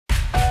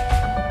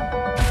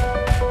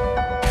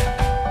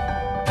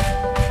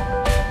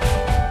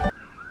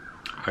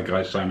Hi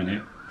guys, Simon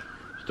here.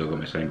 Still got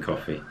my same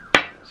coffee.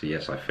 So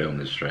yes, I filmed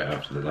this straight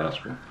after the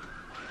last one.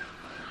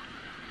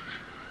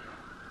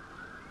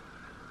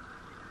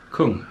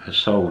 Kung has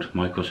sold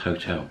Michael's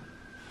hotel.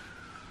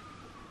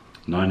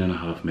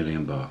 9.5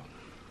 million baht.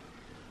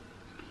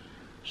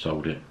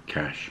 Sold it,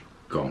 cash,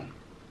 gone.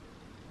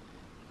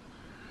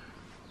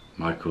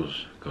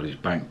 Michael's got his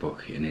bank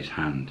book in his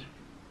hand.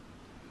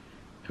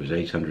 There was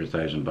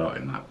 800,000 baht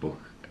in that book.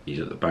 He's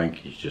at the bank,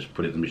 he's just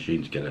put it in the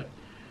machine to get an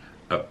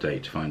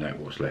update to find out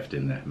what's left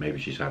in there. Maybe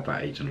she's had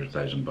that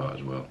 800,000 baht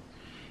as well.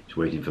 He's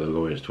waiting for the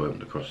lawyers to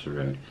open across the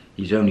road.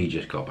 He's only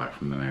just got back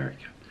from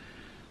America.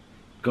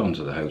 Gone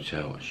to the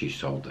hotel and she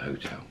sold the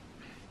hotel.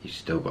 He's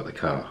still got the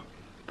car.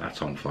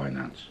 That's on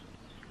finance.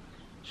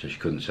 So she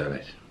couldn't sell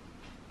it.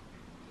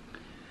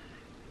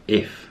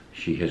 If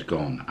she has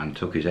gone and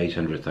took his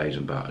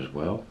 800,000 baht as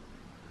well,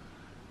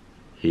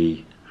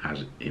 he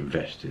has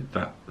invested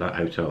that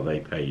hotel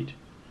they paid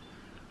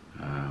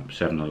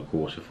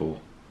 7.25 for.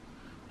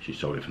 She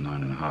sold it for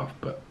 9.5,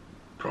 but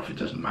profit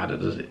doesn't matter,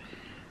 does it?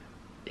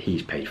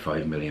 He's paid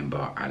 5 million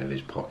baht out of his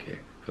pocket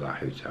for that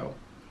hotel,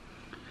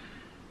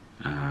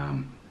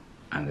 and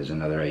there's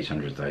another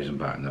 800,000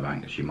 baht in the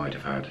bank that she might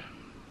have had.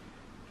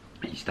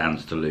 He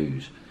stands to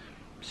lose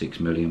 6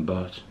 million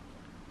baht,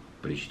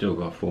 but he's still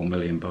got 4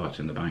 million baht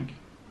in the bank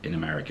in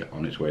America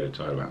on its way to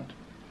Thailand.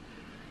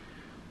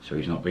 So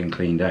he's not been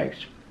cleaned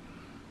out.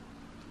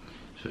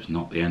 So it's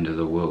not the end of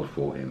the world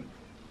for him.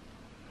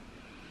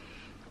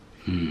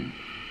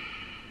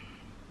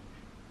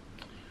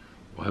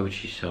 Why would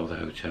she sell the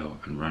hotel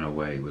and run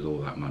away with all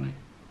that money?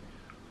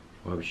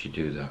 Why would she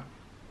do that?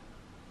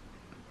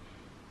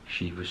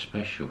 She was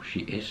special.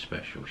 She is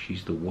special.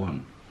 She's the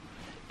one.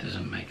 It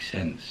doesn't make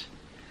sense.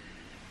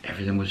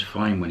 Everything was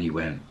fine when he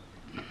went.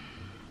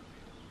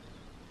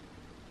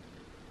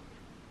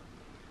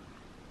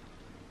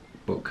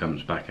 Book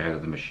comes back out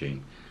of the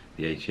machine,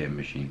 the ATM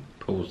machine,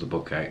 pulls the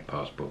book out,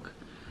 passbook.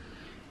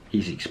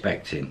 He's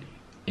expecting,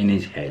 in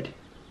his head,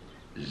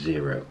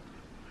 0.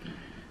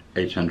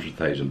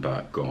 800,000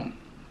 baht gone.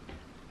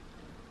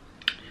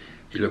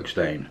 He looks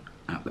down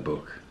at the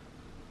book,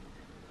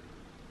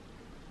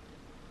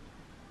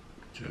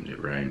 turns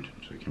it round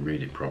so he can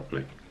read it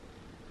properly.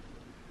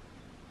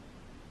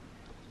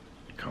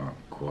 Can't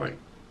quite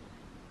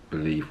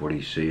believe what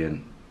he's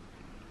seeing.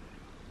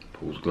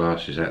 Pulls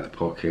glasses out of the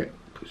pocket,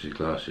 puts his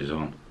glasses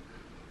on.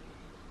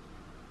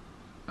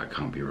 That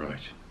can't be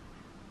right.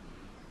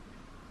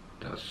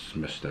 That's a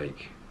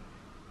mistake.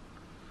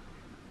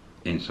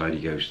 Inside he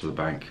goes to the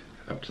bank,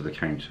 up to the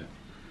counter.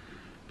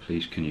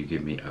 Please can you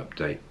give me an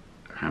update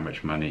how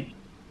much money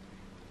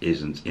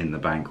isn't in the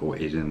bank or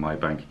is in my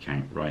bank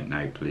account right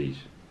now, please.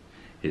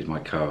 Here's my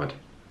card,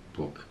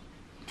 book.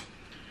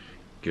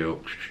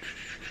 Girl,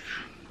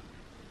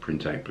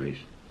 print out please.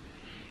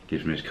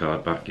 Gives me his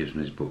card back, gives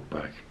me his book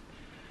back.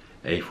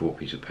 A4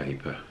 piece of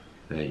paper.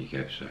 There you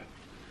go, sir.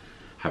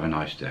 Have a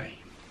nice day.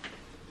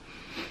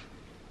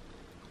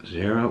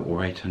 0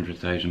 or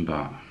 800,000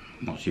 baht.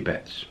 What's your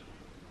bets?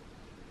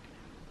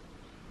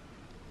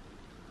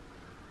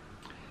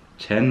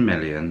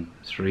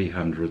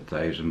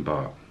 10,300,000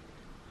 baht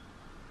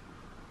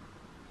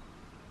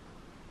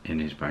in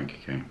his bank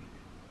account.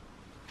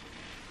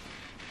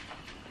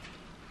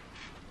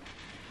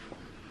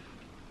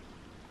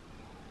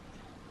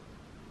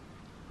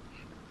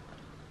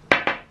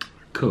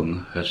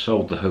 Kung has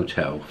sold the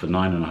hotel for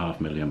 9.5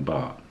 million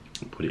baht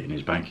and put it in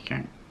his bank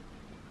account.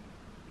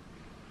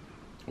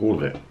 All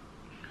of it.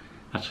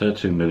 That's her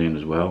 2 million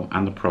as well,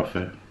 and the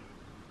profit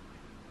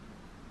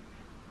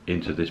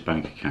into this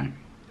bank account,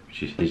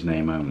 which is his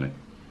name only.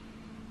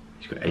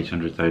 He's got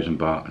 800,000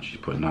 baht and she's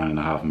put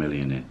 9.5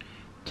 million in.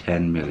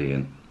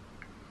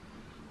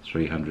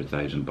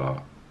 10,300,000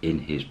 baht in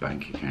his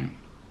bank account.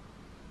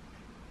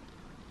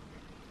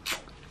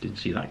 Didn't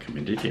see that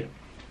coming, did you?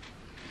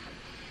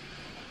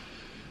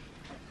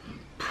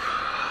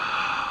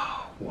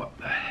 What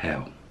the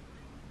hell?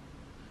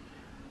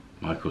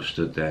 Michael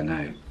stood there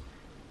now.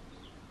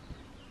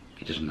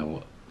 He doesn't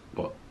know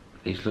what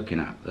he's looking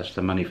at. That's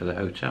the money for the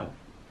hotel.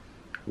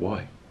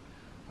 Why?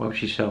 Why would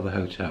she sell the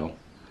hotel,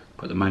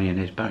 put the money in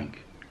his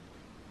bank?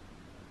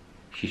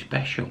 She's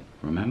special,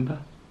 remember?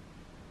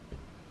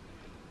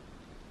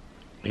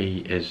 He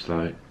is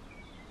like,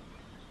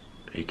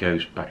 he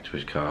goes back to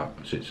his car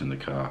and sits in the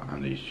car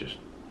and he's just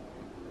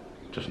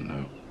doesn't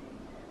know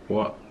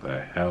what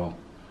the hell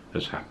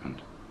has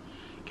happened.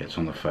 Gets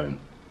on the phone,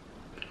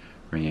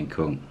 ringing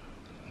Kung,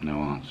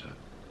 no answer.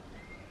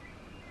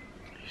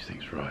 He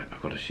thinks, right,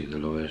 I've got to see the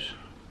lawyers,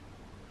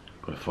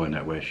 got to find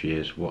out where she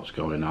is, what's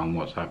going on,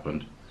 what's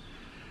happened.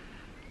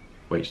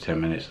 Waits 10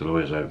 minutes, the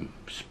lawyers open,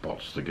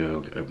 spots the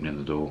girl opening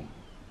the door,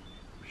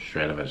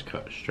 straight out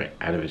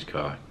of his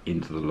car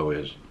into the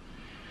lawyers.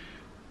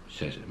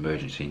 Says,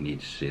 emergency,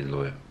 needs to see the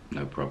lawyer,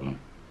 no problem.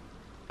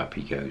 Up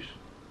he goes.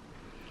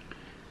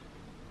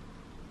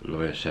 The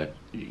lawyer said,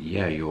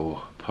 yeah,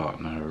 your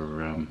partner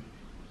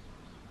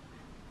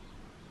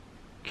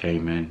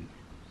came in,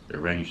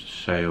 arranged a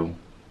sale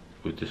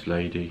with this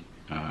lady.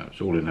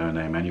 It's all in her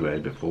name anyway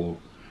before,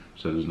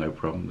 so there's no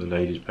problem. The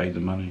lady's paid the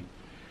money.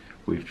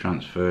 We've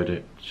transferred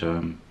it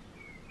to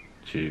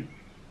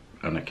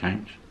an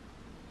account.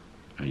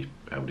 And he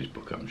held his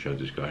book up and showed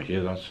this guy,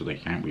 here, that's the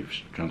account, we've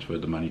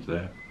transferred the money to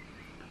there.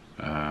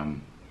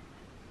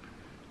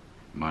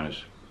 Minus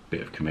a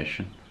bit of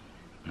commission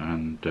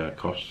and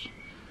costs.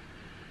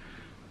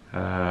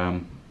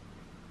 And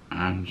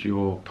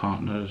your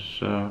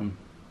partner's,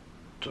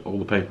 all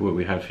the paperwork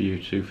we had for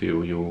you too, for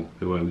your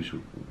who owes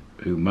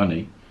who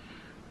money,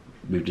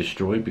 we've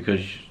destroyed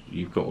because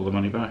you've got all the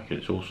money back.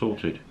 It's all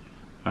sorted.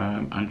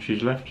 And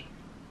she's left.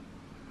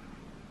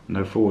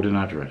 No forwarding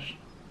address.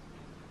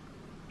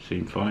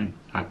 Seemed fine,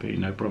 happy,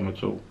 no problem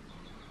at all.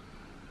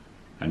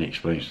 And he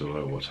explains to the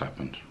lawyer what's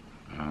happened.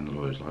 And the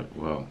lawyer's like,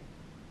 well,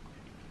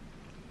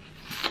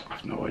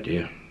 I've no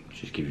idea.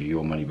 She's giving you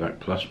your money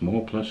back plus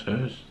more, plus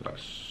hers.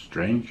 That's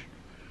strange.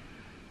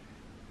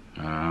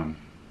 Why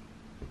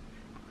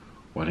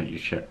don't you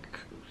check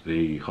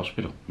the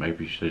hospital?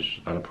 Maybe she's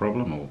had a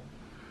problem, or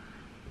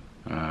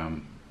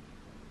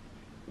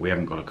we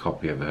haven't got a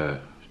copy of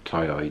her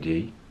Thai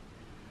ID.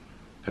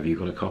 Have you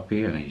got a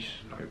copy? And he's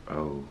like,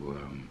 oh,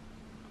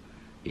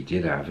 he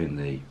did have in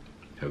the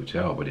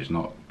hotel, but it's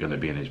not going to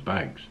be in his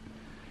bags.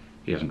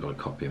 He hasn't got a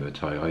copy of her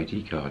Thai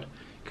ID card.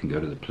 Can go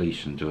to the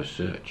police and do a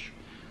search.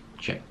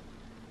 Check.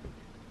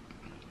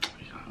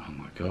 He's like, oh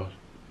my God.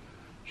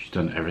 She's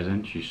done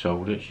everything. She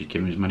sold it. She's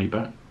given his money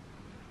back.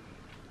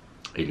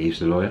 He leaves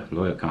the lawyer. The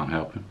lawyer can't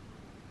help him.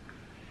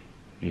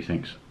 He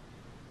thinks,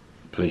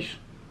 police.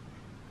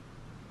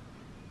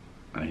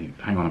 And he,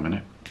 hang on a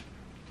minute.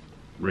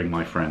 Ring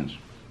my friends.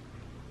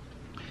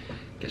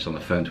 Gets on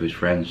the phone to his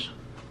friends.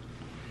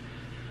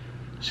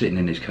 Sitting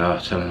in his car,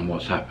 telling them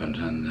what's happened,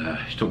 and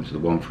he's talking to the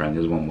one friend. The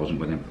other one wasn't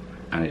with him,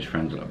 and his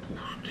friend's like,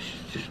 "This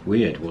is just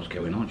weird. What's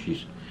going on?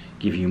 She's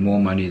giving you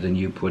more money than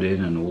you put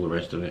in, and all the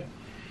rest of it."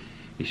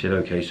 He said,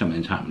 "Okay,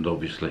 something's happened,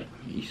 obviously."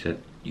 He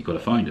said, "You've got to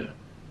find her.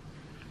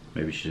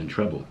 Maybe she's in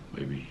trouble.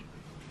 Maybe."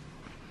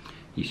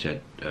 He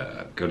said,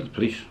 "Go to the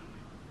police.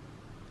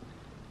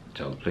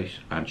 Tell the police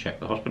and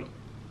check the hospital."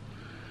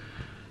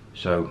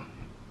 So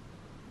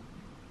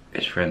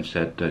his friend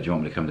said, "Do you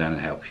want me to come down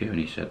and help you?" And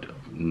he said,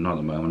 "Not at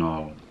the moment,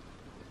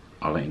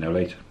 I'll let you know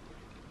later."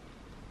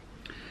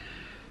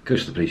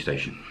 Goes to the police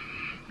station,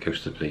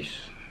 goes to the police,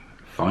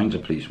 finds a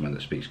policeman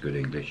that speaks good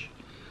English,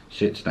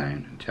 sits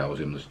down and tells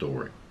him the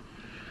story.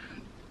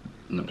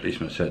 And the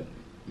policeman said,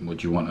 "What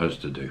do you want us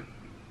to do?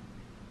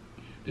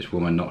 This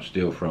woman not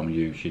steal from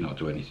you, she not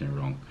do anything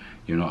wrong.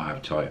 You not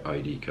have Thai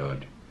ID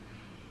card.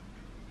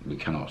 We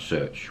cannot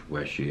search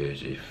where she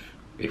is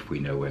if we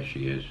know where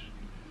she is.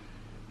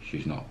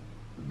 She's not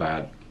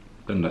bad,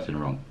 done nothing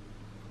wrong.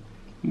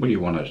 What do you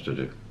want us to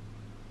do?"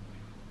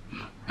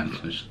 And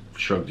just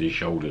shrugged his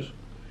shoulders.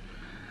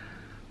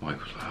 Mike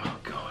was like, oh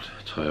God,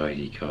 Thai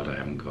ID card I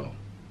haven't got.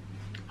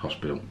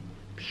 Hospital,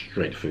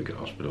 straight to Phuket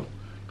Hospital.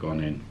 Gone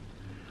in,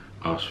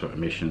 asked for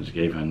admissions,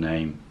 gave her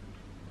name.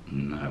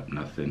 No,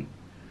 nothing.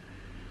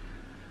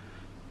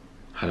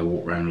 Had a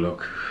walk round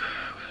look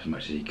as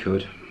much as he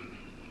could.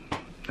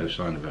 No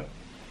sign of her.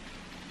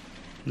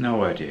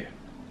 No idea.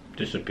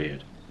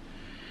 Disappeared.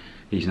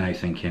 He's now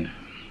thinking,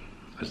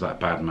 has that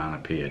bad man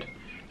appeared?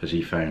 Has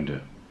he found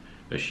her?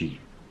 Has she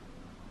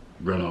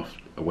run off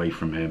away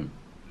from him?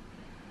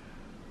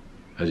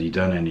 Has he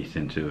done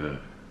anything to her?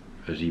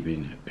 Has she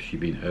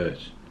been hurt?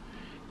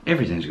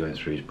 Everything's going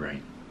through his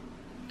brain.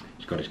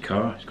 He's got his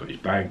car, he's got his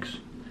bags,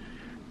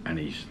 and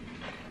he's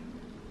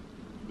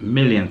a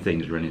million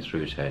things running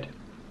through his head.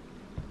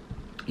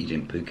 He's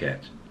in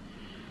Phuket.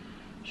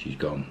 She's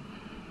gone.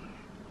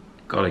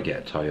 Gotta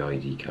get a Thai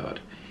ID card.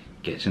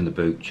 Gets in the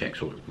boot,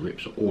 checks all,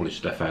 rips all his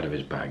stuff out of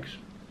his bags.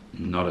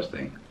 Not a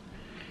thing.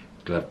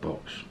 Glove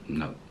box,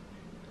 no.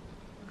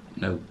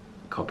 No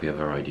copy of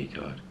her ID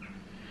card.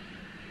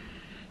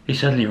 He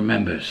suddenly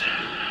remembers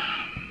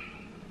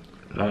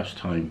last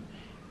time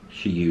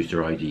she used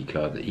her ID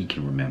card that he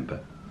can remember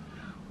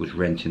was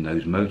renting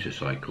those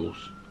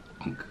motorcycles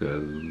on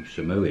Koh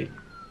Samui. Do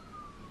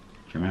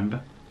you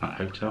remember that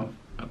hotel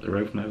up the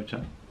road from the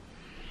hotel?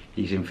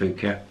 He's in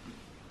Phuket,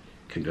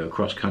 can go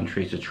across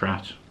country to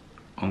Trat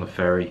on the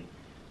ferry,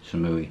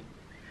 Samui.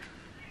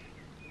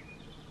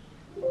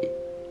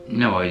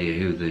 No idea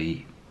who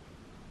the,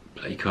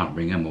 he can't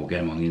ring him or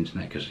get him on the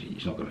internet because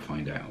he's not going to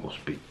find out or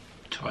speak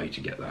Thai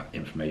to get that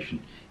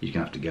information. He's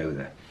going to have to go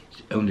there.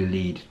 It's the only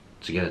lead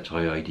to get a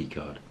Thai ID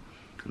card.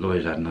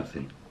 Lawyers had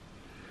nothing.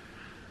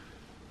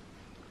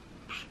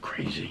 It's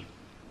crazy.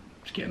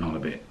 It's getting on a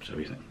bit. So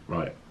he's like,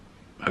 right,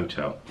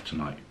 hotel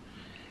tonight.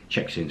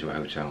 Checks into a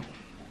hotel.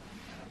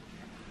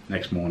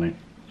 Next morning,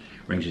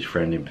 rings his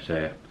friend in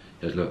Pattaya.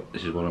 Says, look,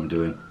 this is what I'm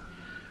doing.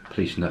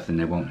 Police nothing,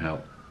 they won't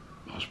help.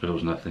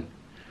 Hospital's nothing.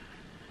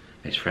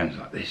 His friend's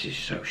like, this is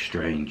so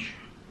strange.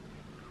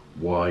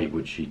 Why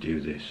would she do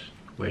this?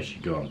 Where's she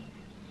gone?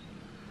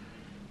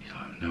 He's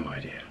like, no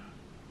idea.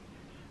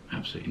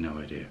 Absolutely no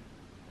idea.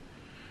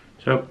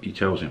 So he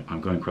tells him,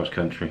 I'm going cross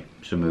country,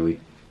 Samui,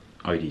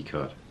 ID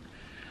card.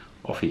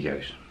 Off he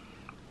goes.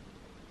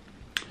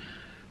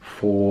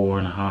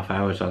 4.5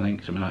 hours, I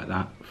think, something like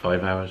that,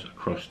 5 hours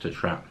across to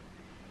Trap.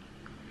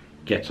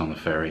 Gets on the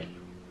ferry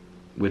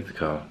with the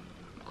car,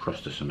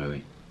 across to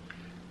Samui,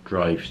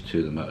 drives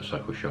to the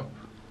motorcycle shop,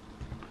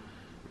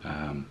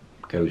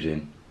 goes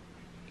in,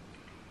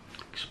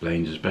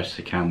 explains as best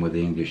they can with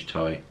the English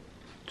Thai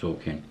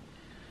talking.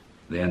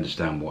 They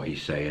understand what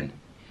he's saying.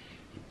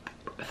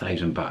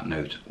 1,000 baht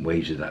note,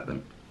 waves it at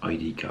them.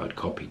 ID card,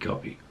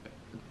 copy.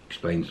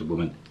 Explains to the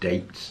woman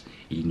dates,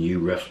 he knew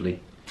roughly.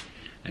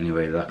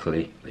 Anyway,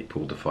 luckily they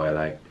pulled the file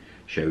out,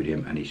 showed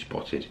him, and he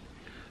spotted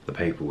the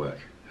paperwork,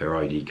 her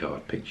ID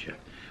card picture.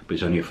 But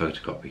it's only a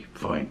photocopy,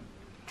 fine.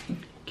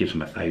 Gives him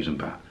 1,000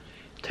 baht,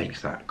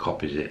 takes that,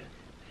 copies it.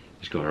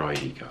 He's got her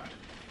ID card.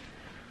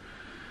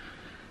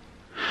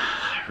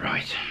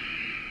 Right,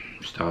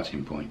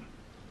 starting point.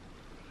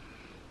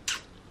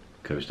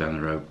 Goes down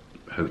the road,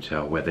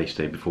 hotel where they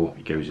stayed before,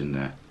 he goes in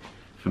there.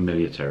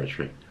 Familiar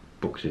territory,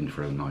 books in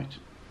for a night.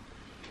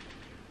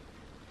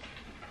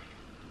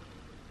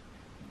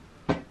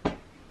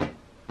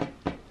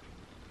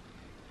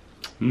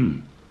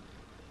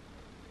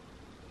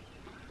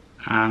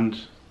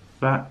 And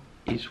that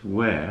is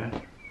where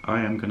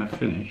I am going to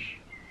finish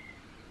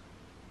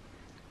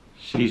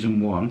season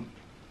 1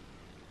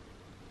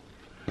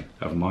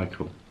 of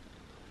Michael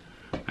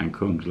and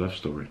Kung's love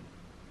story.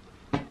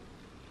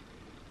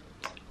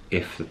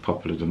 If the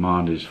popular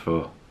demand is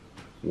for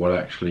what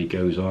actually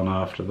goes on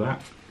after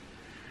that,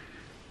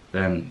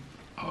 then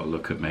I'll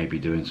look at maybe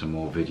doing some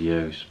more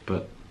videos.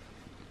 But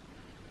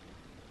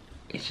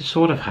it's a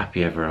sort of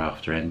happy ever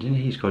after ending.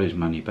 He's got his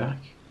money back.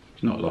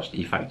 He's not lost.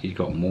 In fact, he's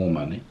got more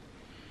money.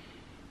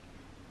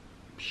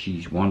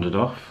 She's wandered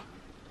off.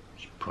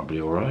 She's probably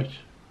alright.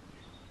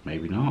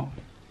 Maybe not.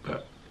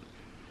 But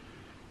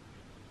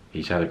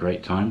he's had a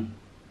great time.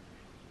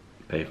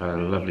 They've had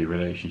a lovely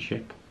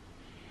relationship.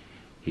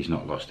 He's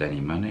not lost any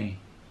money.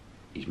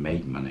 He's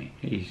made money.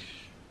 He's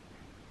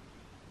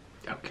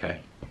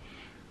okay.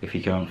 If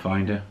he can't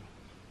find her,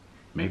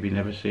 maybe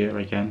never see her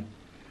again.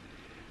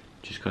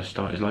 Just got to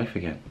start his life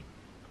again.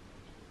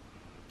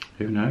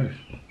 Who knows?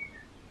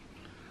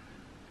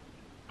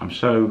 I'm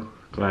so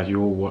glad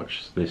you all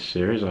watched this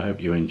series. I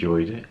hope you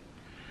enjoyed it.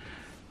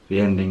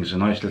 The ending's a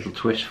nice little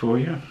twist for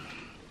you.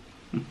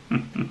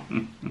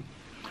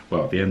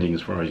 Well, the ending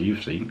as far as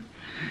you've seen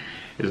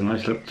is a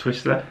nice little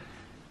twist there.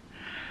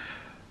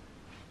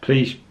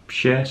 Please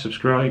share,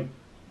 subscribe,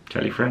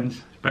 tell your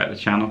friends about the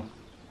channel,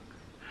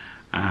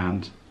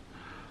 and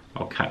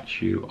I'll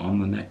catch you on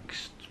the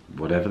next,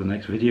 whatever the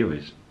next video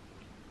is.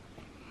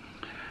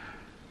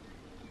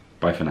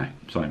 Bye for now.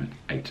 Simon,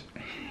 out.